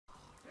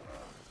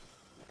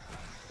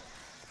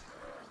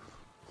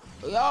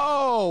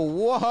Yo,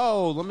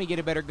 whoa. Let me get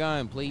a better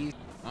gun, please.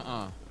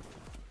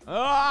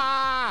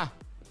 Ah!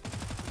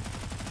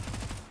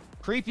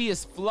 Creepy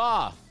as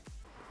fluff.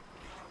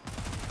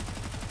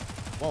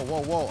 Whoa,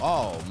 whoa, whoa.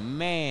 Oh,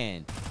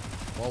 man.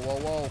 Whoa, whoa,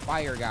 whoa.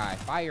 Fire guy.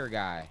 Fire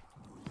guy.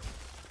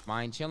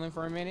 Mind chilling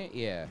for a minute?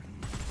 Yeah.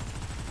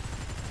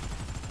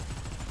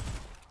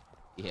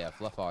 Yeah,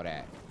 fluff all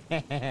that.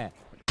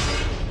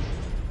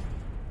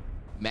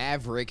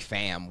 Maverick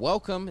fam,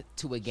 welcome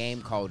to a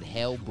game called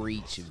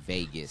HellBreach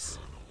Vegas,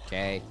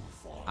 okay?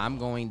 I'm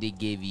going to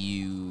give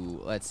you,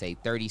 let's say,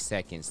 30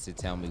 seconds to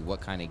tell me what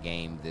kind of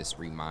game this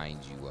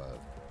reminds you of,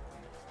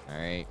 all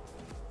right?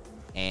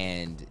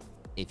 And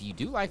if you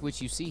do like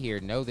what you see here,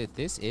 know that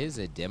this is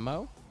a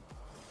demo,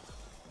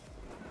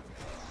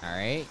 all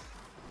right?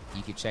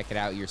 You can check it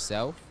out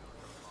yourself.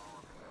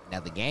 Now,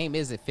 the game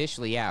is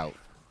officially out,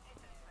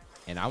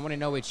 and I want to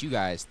know what you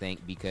guys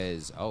think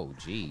because, oh,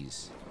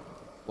 geez.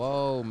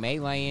 Whoa,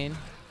 meleeing.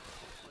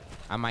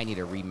 I might need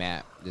to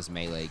remap this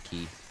melee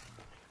key.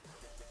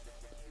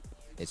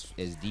 It's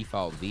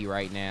default V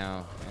right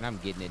now, and I'm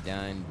getting it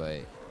done, but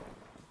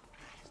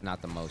it's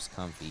not the most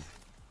comfy.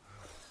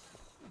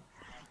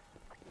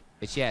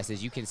 But yes,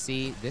 as you can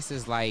see, this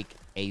is like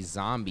a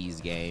zombies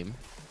game.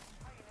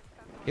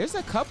 There's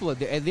a couple of,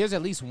 there's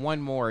at least one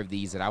more of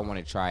these that I want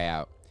to try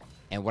out.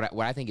 And what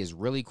I think is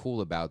really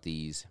cool about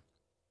these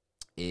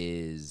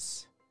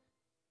is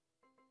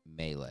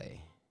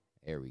melee.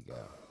 There we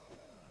go.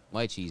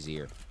 Much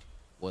easier.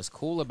 What's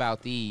cool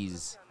about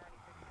these,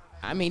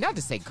 I mean, not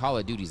to say Call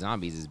of Duty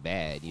Zombies is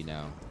bad, you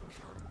know.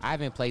 I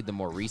haven't played the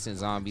more recent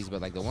zombies,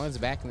 but like the ones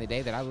back in the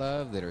day that I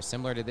love that are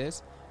similar to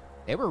this,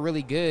 they were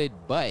really good,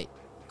 but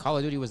Call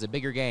of Duty was a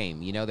bigger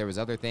game. You know, there was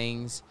other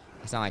things.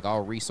 It's not like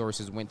all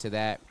resources went to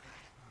that.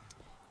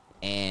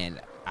 And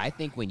I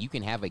think when you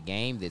can have a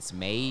game that's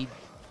made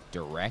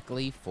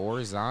directly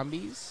for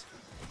zombies,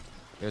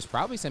 there's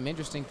probably some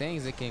interesting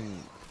things that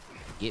can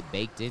get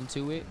baked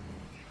into it.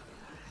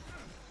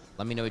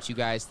 Let me know what you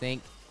guys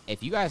think.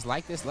 If you guys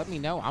like this, let me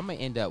know. I'm gonna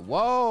end up,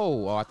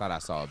 whoa, oh, I thought I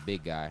saw a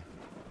big guy.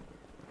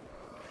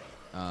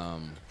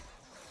 Trying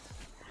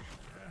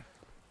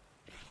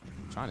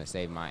to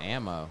save my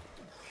ammo.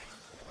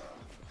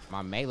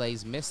 My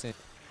melee's missing.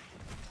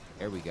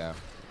 There we go.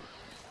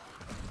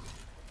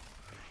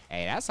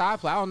 Hey, that's how I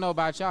play. I don't know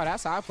about y'all.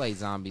 That's how I play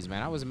zombies,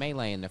 man. I was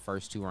meleeing the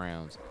first 2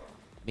 rounds.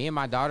 Me and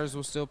my daughters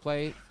will still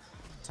play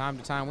time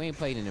to time. We ain't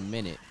played in a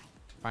minute.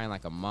 Probably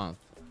like a month.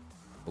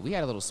 But we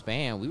had a little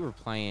span. We were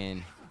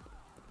playing,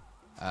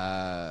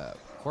 of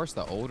course,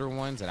 the older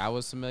ones that I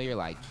was familiar,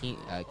 like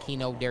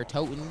Kino Der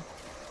Toten.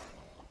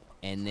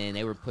 And then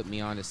they were putting me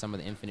on to some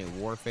of the Infinite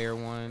Warfare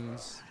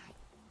ones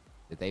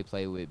that they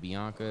play with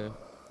Bianca.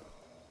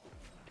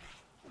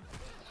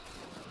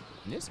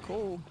 And it's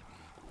cool.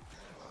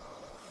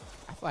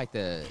 I feel like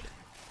the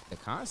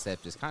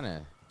concept is kind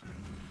of,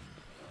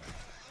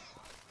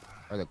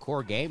 or the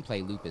core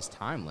gameplay loop is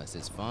timeless.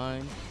 It's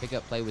fun. Pick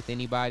up, play with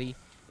anybody.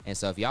 And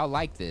so if y'all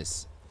like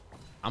this,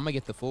 I'm gonna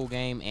get the full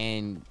game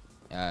and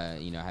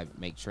you know,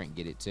 make Trent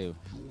get it too.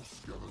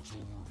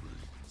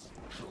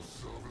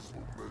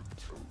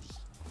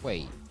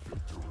 Wait,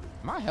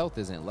 my health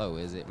isn't low,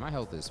 is it? My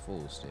health is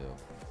full still,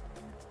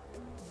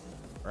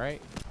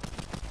 right?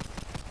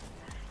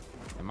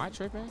 Am I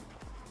tripping?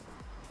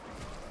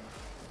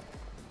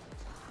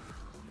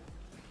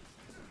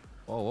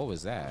 Whoa, what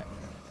was that?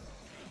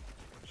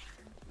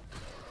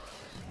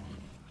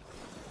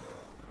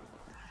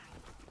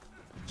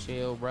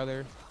 Chill,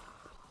 brother.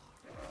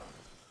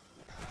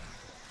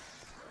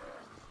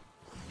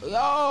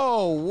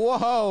 Yo,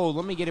 whoa.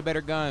 Let me get a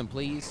better gun,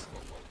 please.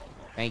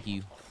 Thank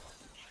you.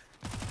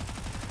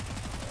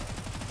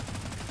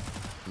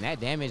 And that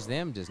damage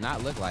them does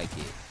not look like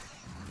it.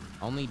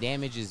 Only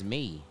damages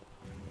me.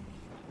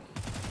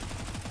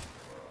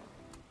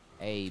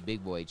 Hey,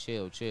 big boy,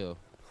 chill, chill.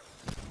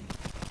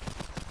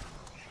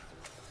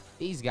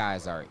 These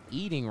guys are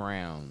eating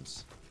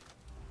rounds.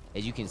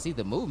 As you can see,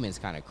 the movement's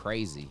kind of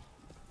crazy.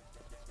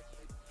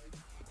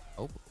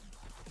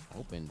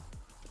 Open.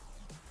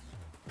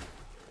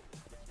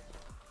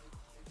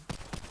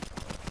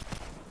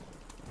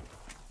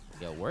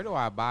 Yo, where do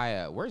I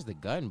buy where's the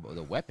gun,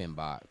 the weapon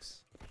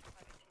box?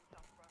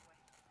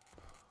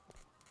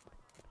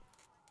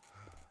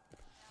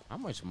 How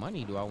much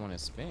money do I want to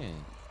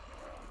spend?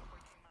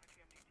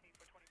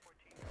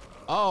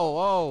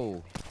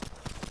 Oh.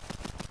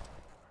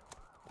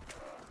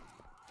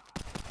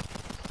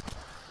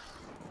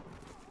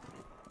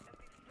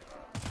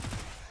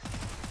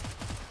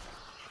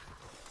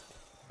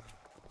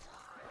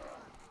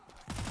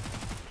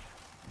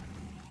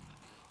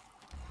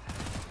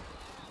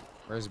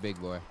 Where's the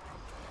big boy?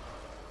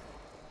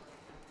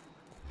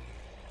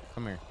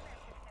 Come here.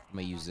 I'm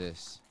gonna use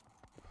this.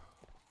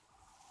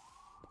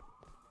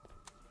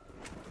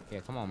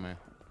 Yeah, come on, man.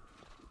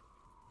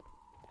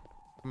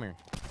 Come here.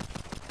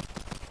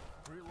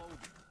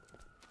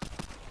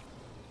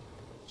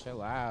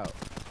 Chill out.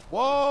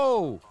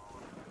 Whoa!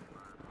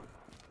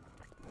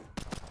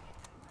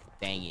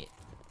 Dang it.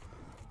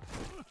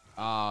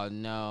 Oh,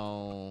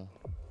 no.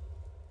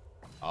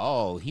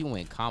 Oh, he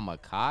went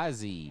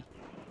kamikaze.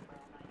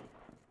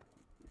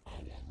 Our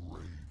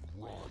reign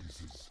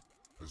rises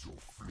as your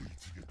fleeting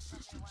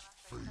existence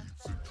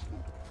fades into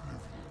oblivion.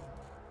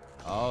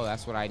 Oh,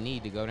 that's what I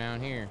need to go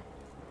down here.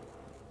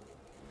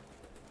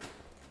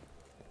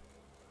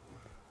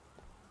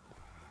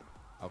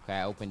 Okay,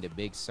 I opened a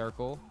big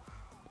circle.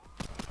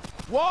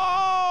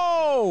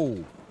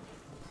 Whoa!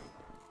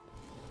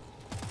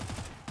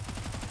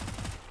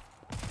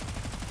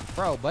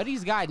 Bro,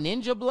 buddy's got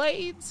ninja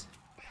blades?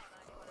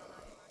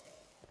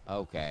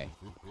 Okay.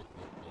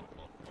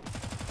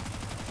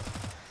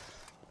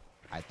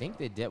 I think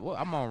the demo,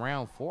 I'm on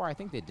round 4. I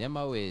think the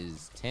demo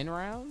is 10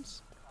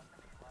 rounds.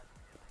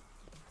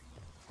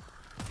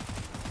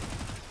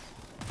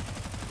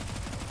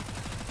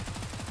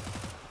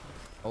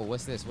 Oh,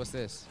 what's this? What's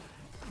this?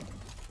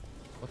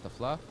 What the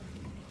fluff?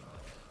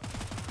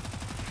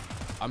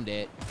 I'm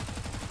dead.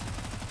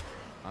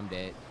 I'm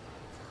dead.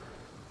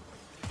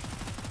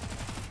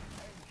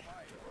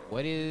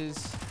 What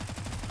is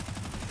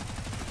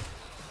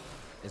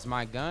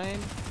my gun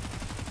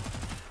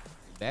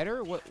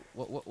better?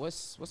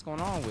 What's going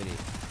on with it?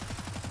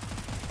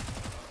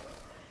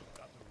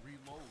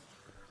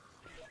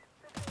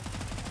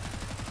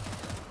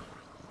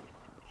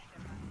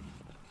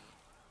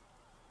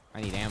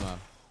 I need ammo.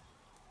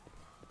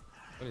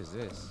 What is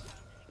this?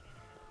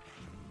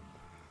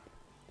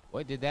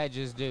 What did that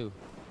just do?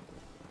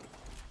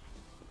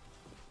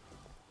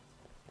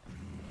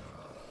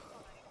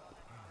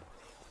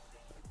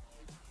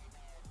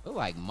 Look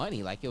like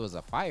money, like it was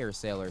a fire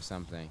sale or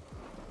something.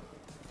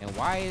 And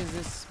why is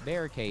this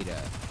barricade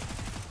up?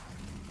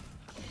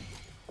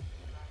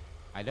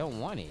 I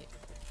don't want it.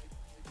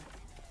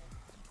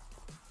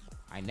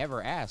 I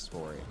never asked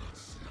for it.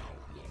 Let's see how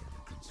long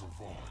you can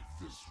survive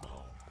this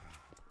round.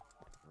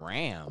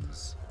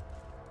 Rams.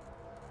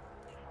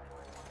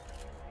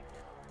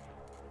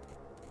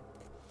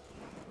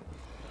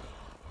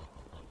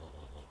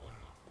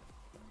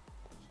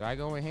 Should I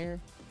go in here?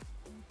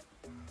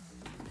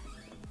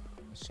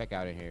 Let's check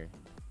out in here.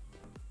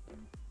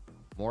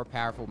 More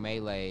powerful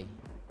melee.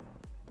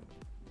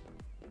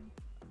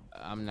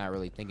 I'm not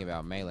really thinking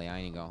about melee. I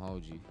ain't gonna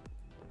hold you.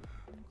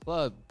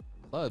 Club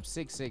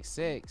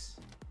 666.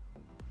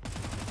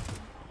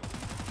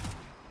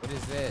 What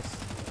is this?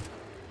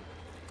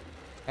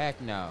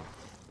 Heck no.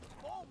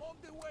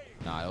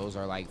 Nah, those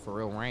are like for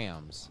real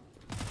Rams.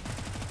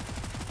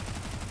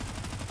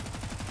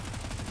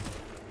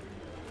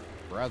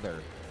 Brother.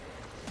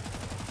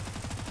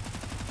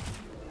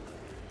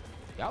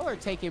 Y'all are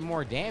taking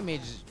more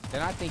damage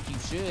than I think you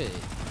should.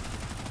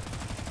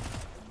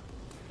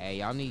 Hey,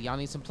 y'all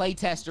need some play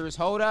testers.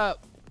 Hold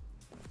up.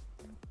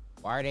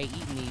 Why are they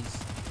eating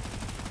these?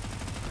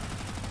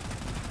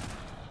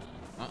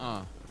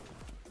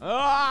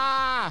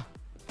 Ah!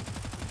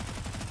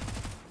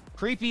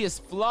 Creepy as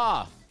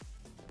fluff.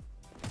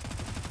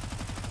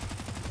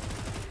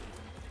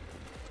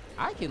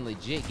 I can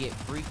legit get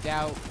freaked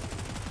out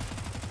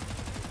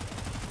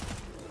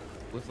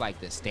with like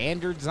the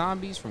standard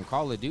zombies from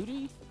Call of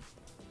Duty.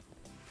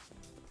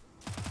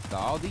 So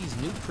all these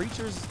new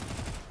creatures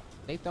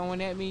they throwing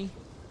at me.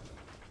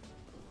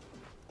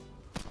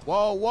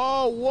 Whoa,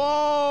 whoa,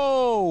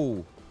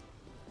 whoa!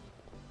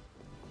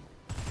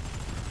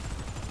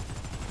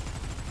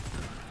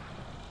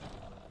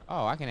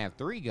 Oh, I can have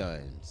 3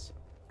 guns.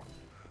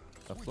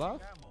 The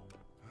fluff?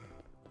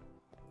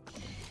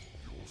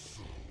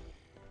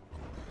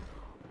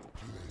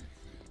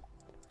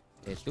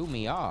 It threw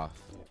me off.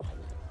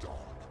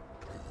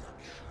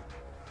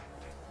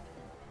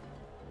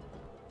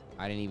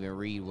 I didn't even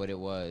read what it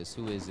was.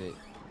 Who is it?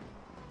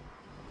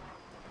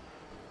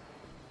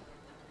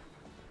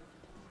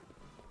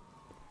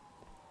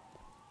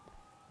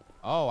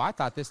 Oh, I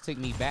thought this took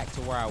me back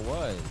to where I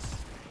was.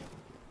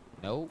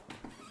 Nope.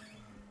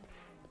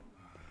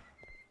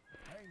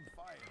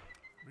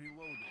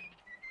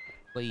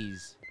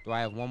 Please. Do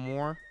I have one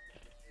more?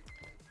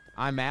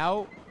 I'm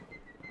out.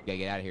 You gotta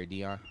get out of here,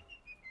 Dion.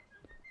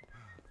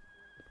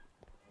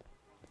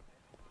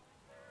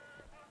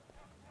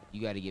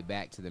 You gotta get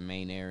back to the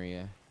main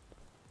area.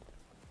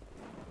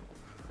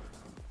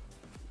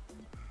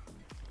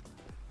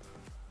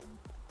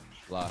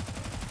 Bluff.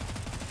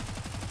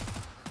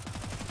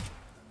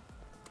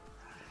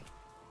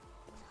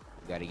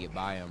 You gotta get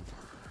by him.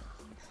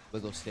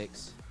 Wiggle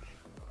sticks.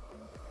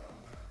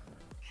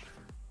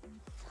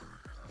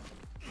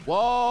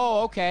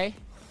 Whoa, okay.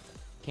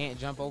 Can't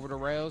jump over the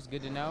rails.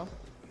 Good to know.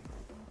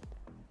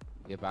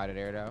 Get out of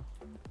there, though.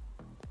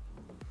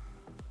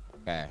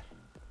 Okay.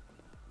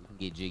 We can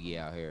get jiggy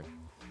out here.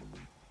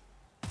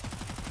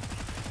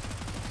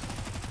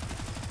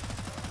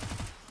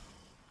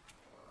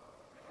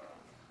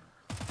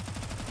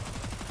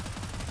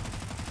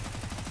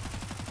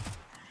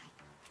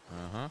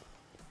 Uh-huh.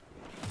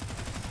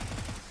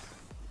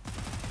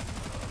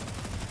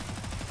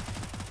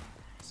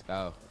 Let's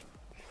go.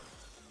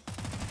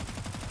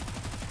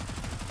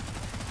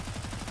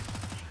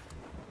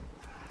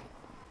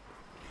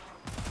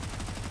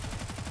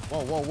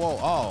 Whoa, whoa, whoa.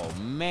 Oh,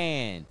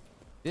 man.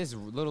 This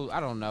little, I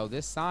don't know,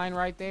 this sign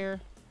right there.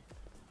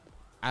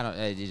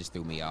 It just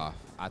threw me off.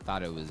 I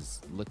thought it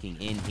was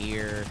looking in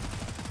here.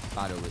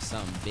 Thought it was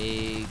something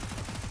big.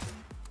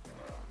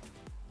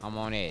 I'm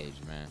on edge,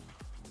 man.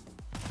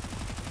 I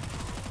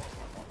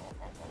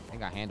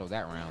think I handled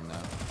that round, though.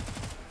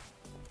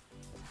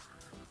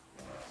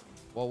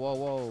 Whoa, whoa,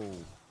 whoa.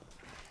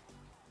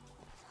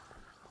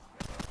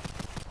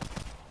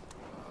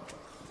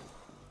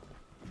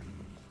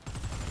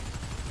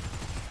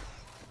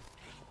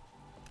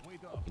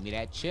 Give me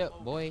that chip,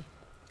 boy.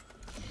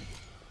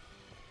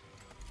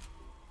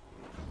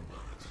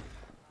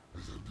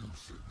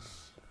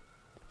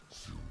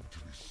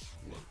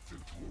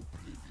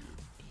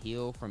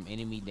 Heal from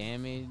enemy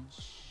damage.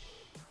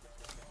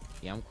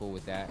 Yeah, I'm cool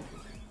with that.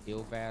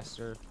 Heal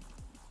faster.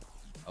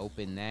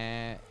 Open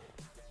that.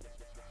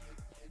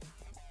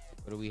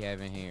 What do we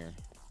have in here?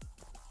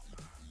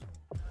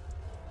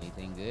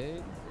 Anything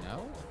good?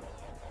 No?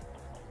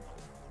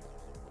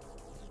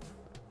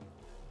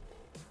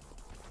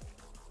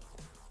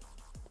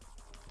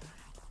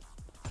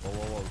 Whoa,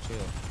 whoa, whoa, chill.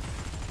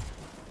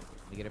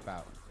 Let me get up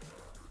out.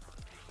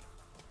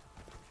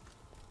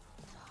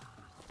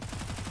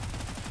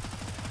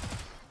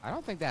 I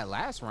don't think that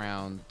last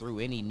round threw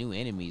any new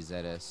enemies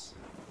at us.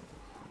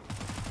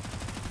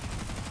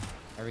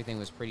 Everything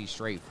was pretty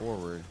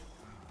straightforward.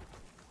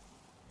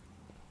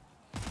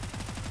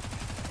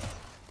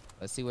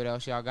 Let's see what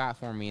else y'all got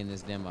for me in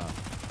this demo.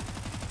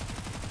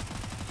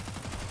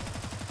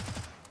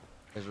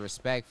 Because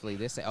respectfully,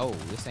 this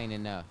ain't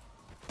enough.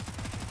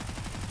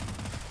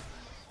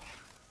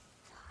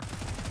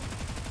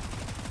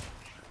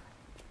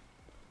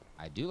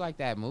 I do like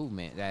that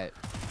movement, that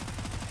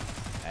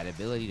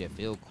ability to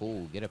feel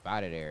cool. Get up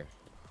out of there.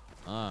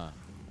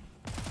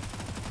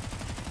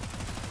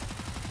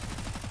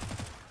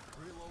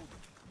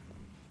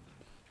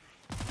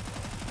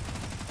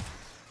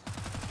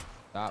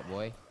 Stop,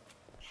 boy.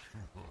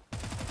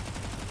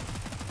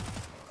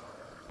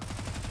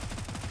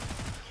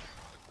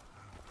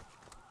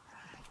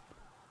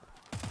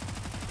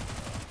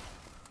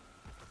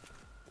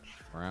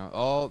 Around.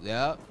 Oh,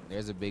 yep.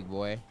 There's a big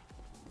boy.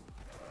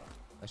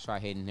 Let's try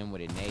hitting him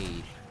with a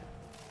nade.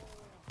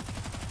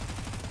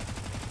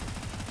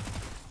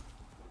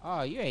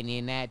 Oh, you ain't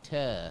in that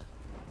tough.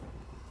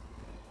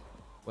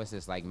 What's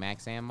this, like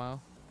max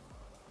ammo?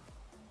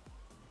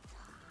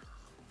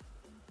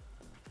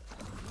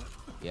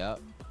 Yep.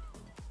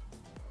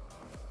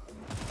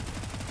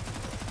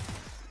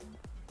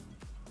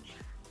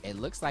 It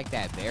looks like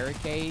that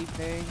barricade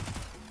thing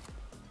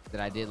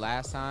that I did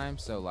last time.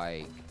 So,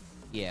 like,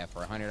 yeah,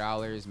 for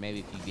 $100, maybe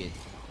if you get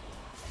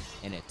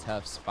in a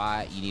tough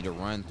spot, you need to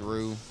run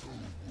through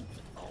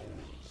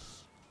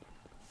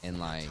and,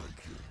 like,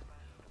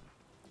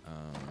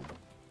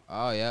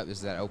 oh, yeah, this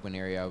is that open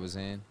area I was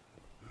in.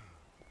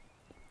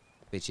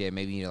 But, yeah,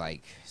 maybe you need to,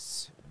 like,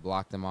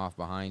 block them off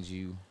behind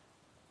you.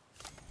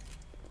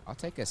 I'll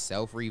take a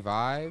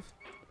self-revive.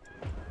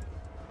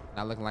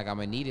 Not looking like I'm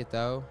gonna need it,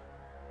 though.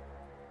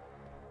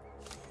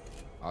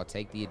 I'll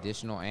take the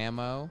additional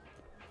ammo.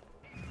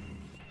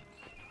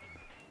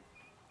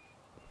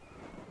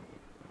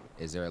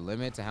 Is there a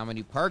limit to how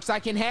many perks I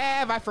can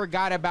have? I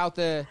forgot about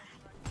the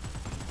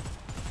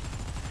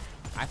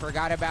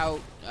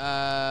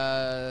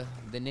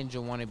ninja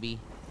wannabe.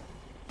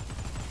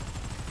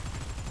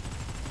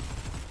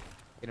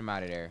 Get him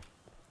out of there.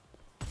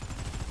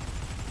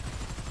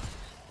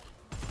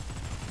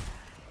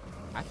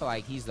 I feel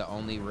like he's the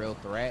only real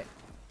threat,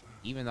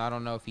 even though I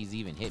don't know if he's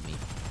even hit me.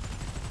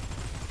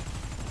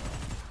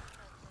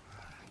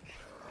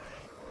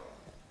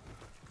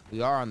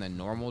 We are on the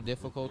normal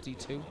difficulty,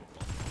 too.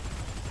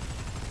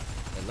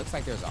 It looks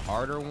like there's a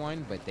harder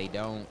one, but they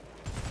don't.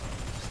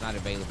 It's not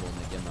available in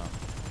the demo.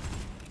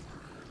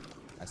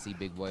 I see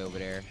big boy over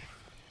there.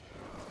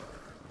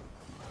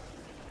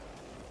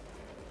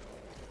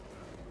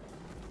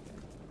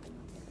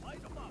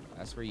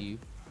 That's for you.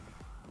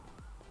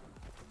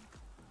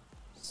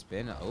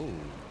 Spin. Oh,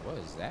 what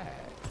is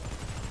that?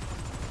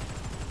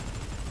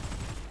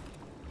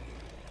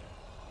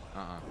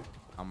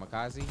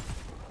 Kamikaze?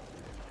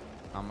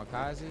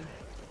 Kamikaze?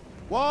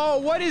 Whoa,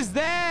 what is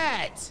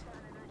that?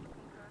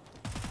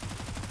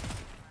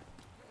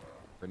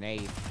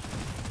 Grenade.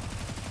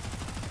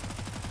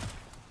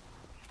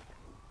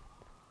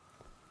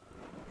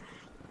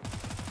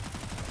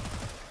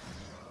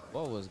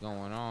 What was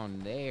going on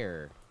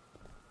there?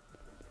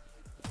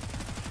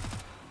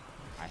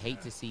 I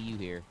hate to see you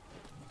here.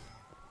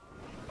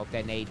 Hope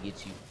that nade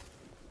gets you.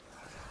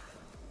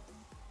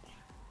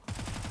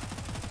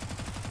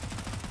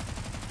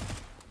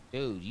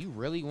 Dude, you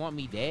really want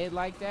me dead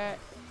like that?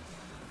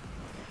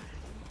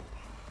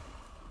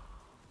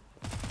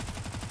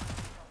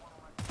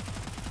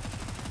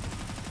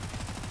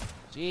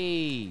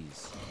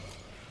 Jeez.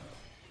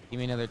 Give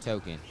me another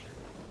token.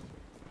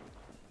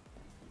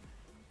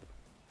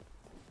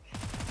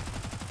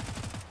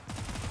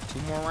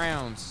 Two more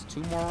rounds.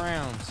 Two more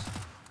rounds.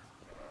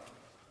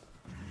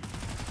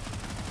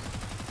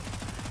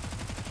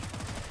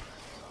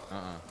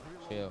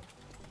 Chill.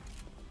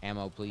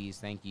 Ammo, please.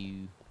 Thank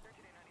you.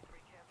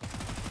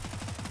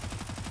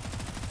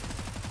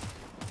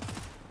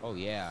 Oh,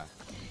 yeah.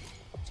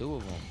 2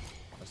 of them.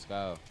 Let's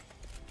go.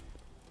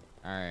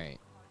 All right.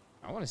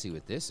 I want to see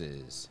what this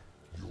is.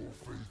 Your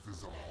faith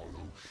is a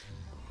hollow shield.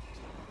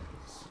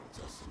 This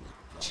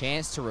desolate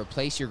Chance to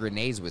replace your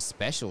grenades with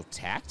special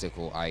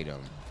tactical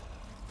item.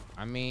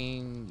 I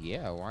mean,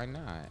 yeah, why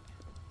not?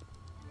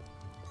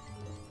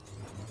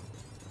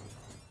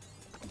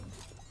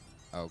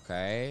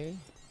 Okay.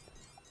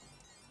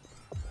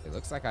 It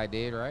looks like I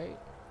did, right?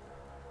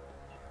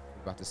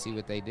 About to see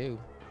what they do.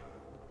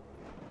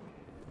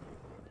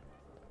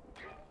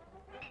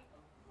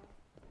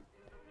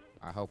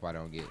 I hope I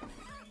don't get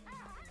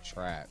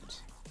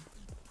trapped.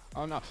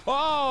 Oh, no.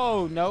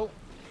 Oh, no.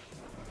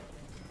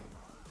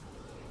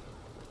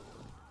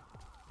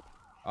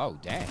 Oh,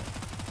 dang.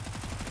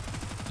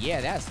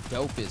 Yeah, that's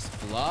dope as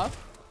fluff.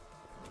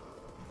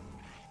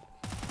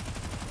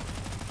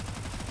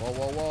 Whoa,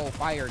 whoa, whoa.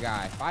 Fire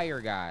guy. Fire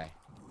guy.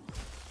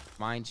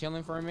 Mind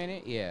chilling for a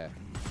minute? Yeah.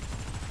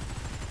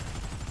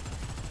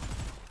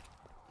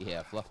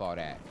 Yeah, fluff all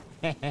that.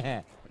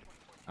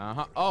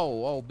 Uh-huh.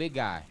 Oh, big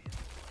guy.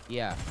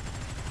 Yeah.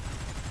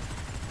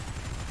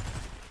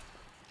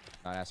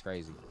 Oh, that's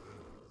crazy.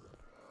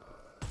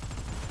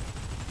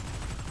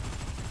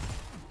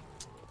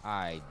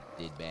 I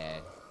did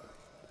bad.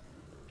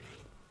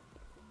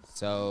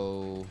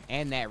 So,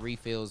 and that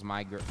refills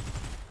my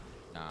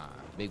nah,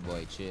 big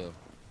boy, chill.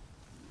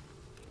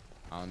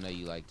 I don't know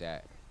you like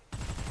that.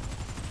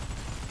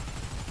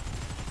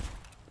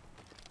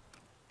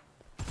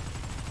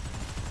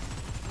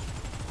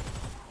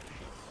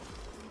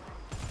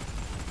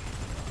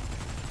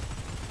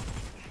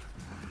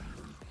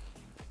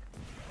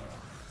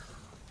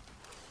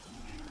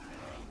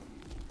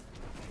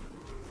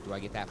 Do I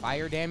get that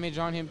fire damage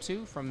on him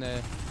too from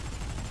the...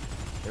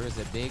 There was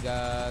a big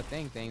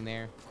thing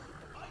there.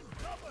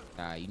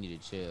 Nah, you need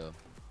to chill.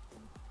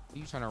 Who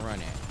you trying to run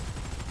at?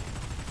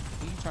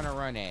 Who you trying to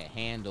run at?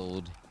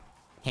 Handled.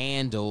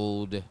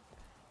 Handled.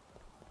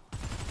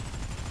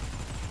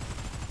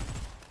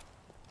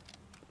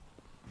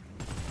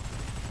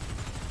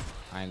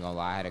 I ain't gonna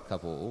lie, I had a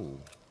couple. Ooh.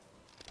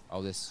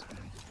 Oh, this...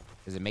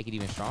 Does it make it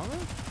even stronger?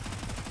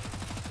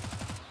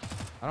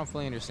 I don't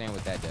fully understand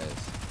what that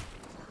does.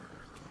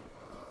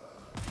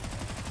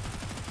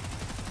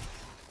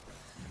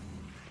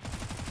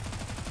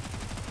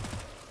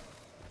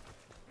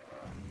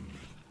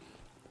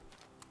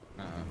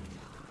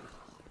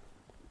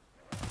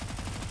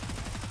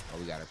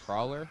 Got a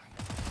crawler.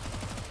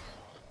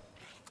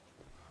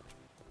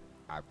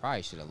 I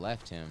probably should have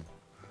left him.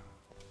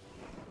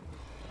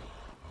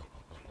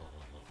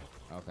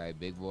 Okay,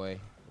 big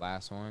boy.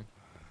 Last one.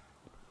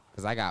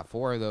 Because I got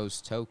 4 of those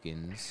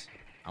tokens.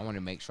 I want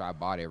to make sure I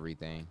bought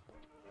everything.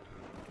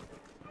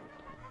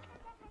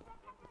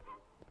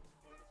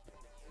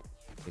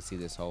 You can see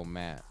this whole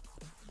map.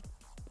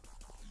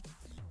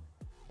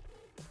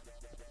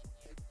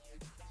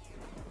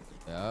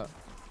 Yup.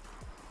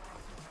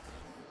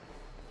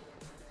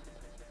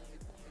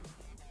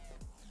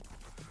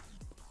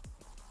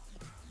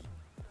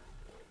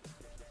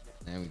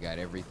 And we got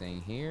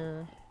everything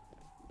here.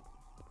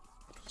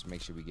 Just make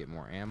sure we get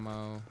more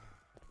ammo.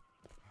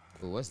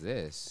 Ooh, what's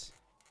this?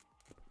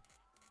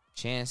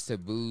 Chance to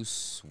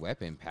boost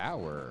weapon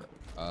power.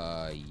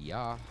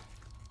 Yeah.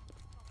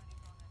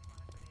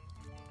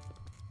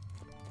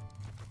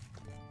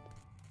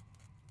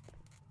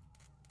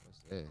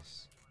 What's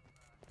this?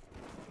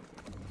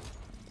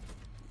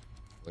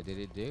 What did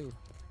it do?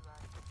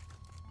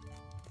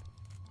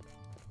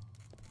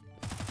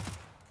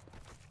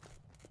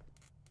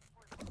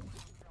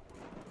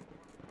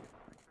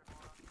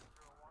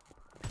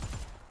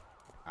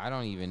 I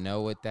don't even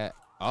know what that...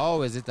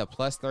 Oh, is it the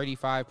plus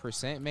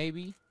 35%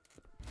 maybe?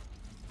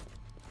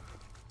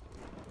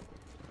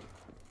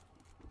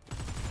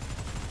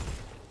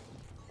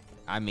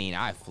 I mean,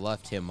 I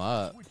fluffed him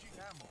up.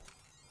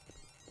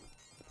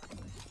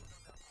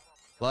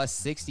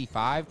 Plus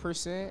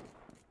 65%?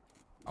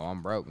 Oh,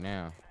 I'm broke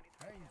now.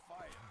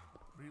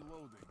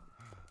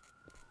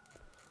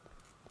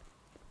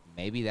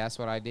 Maybe that's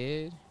what I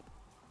did.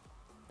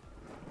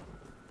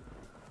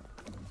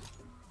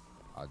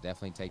 I'll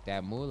definitely take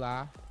that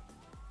moolah.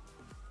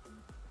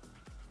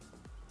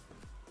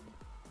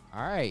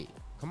 All right,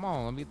 come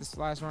on, let me get this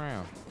last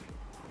round.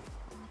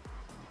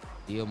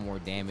 Deal more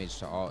damage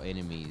to all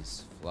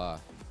enemies.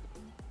 Fluff.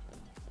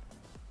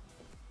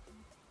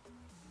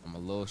 I'm a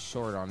little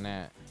short on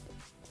that.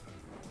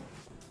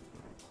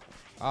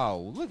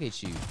 Oh, look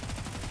at you.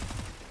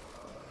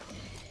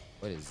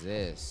 What is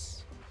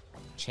this?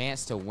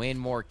 Chance to win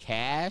more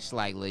cash?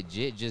 Like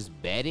legit just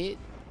bet it?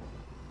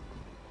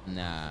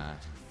 Nah.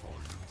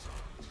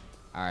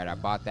 All right, I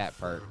bought that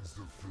perk.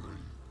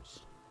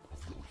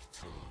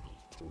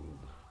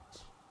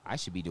 I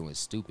should be doing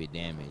stupid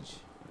damage.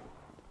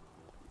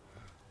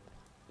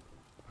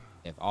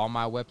 If all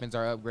my weapons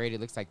are upgraded,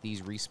 looks like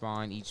these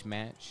respawn each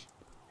match.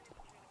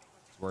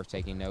 It's worth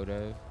taking note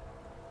of.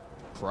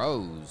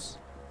 Crows.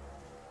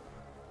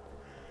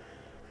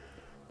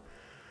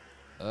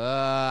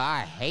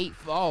 I hate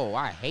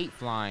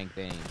flying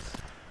things.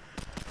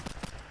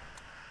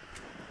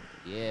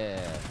 Yeah,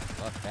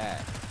 fuck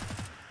that.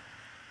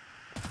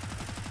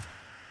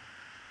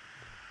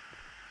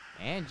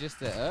 And just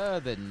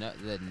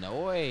the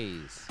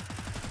noise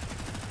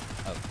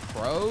of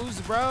crows,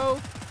 bro.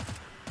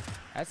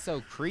 That's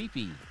so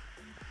creepy.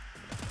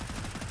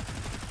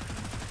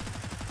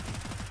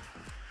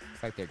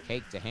 It's like they're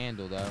cake to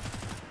handle, though.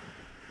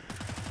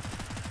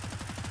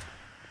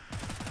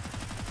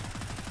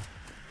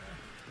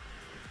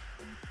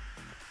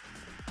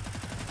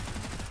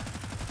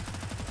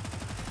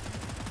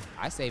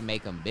 I say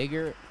make them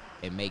bigger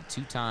and make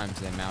 2 times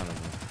the amount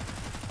of them.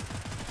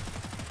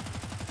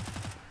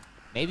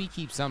 Maybe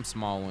keep some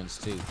small ones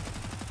too.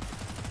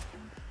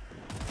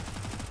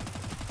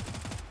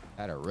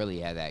 Gotta really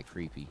have that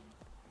creepy.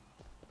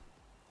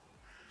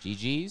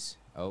 GG's?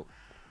 Oh.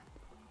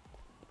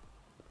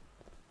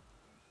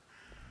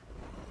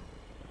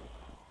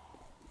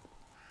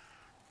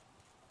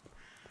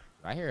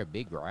 Do I hear a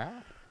big growl?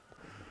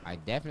 I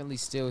definitely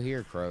still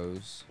hear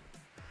crows.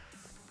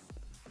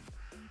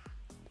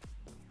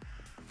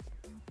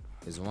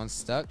 Is one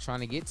stuck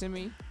trying to get to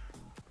me?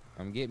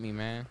 Come get me,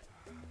 man.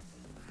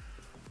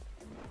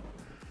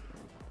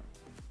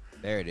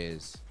 There it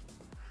is.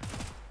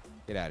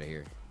 Get out of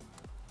here.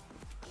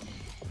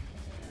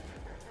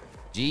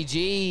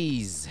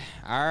 GG's.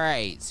 All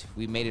right.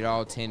 We made it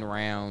all 10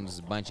 rounds.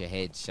 Bunch of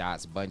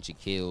headshots. Bunch of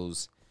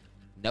kills.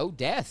 No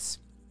deaths.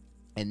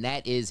 And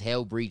that is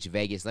HellBreach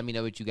Vegas. Let me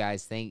know what you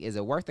guys think. Is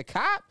it worth a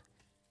cop?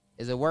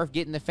 Is it worth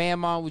getting the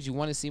fam on? Would you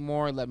want to see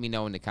more? Let me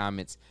know in the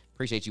comments.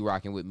 Appreciate you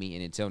rocking with me.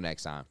 And until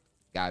next time,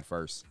 God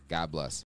first. God bless.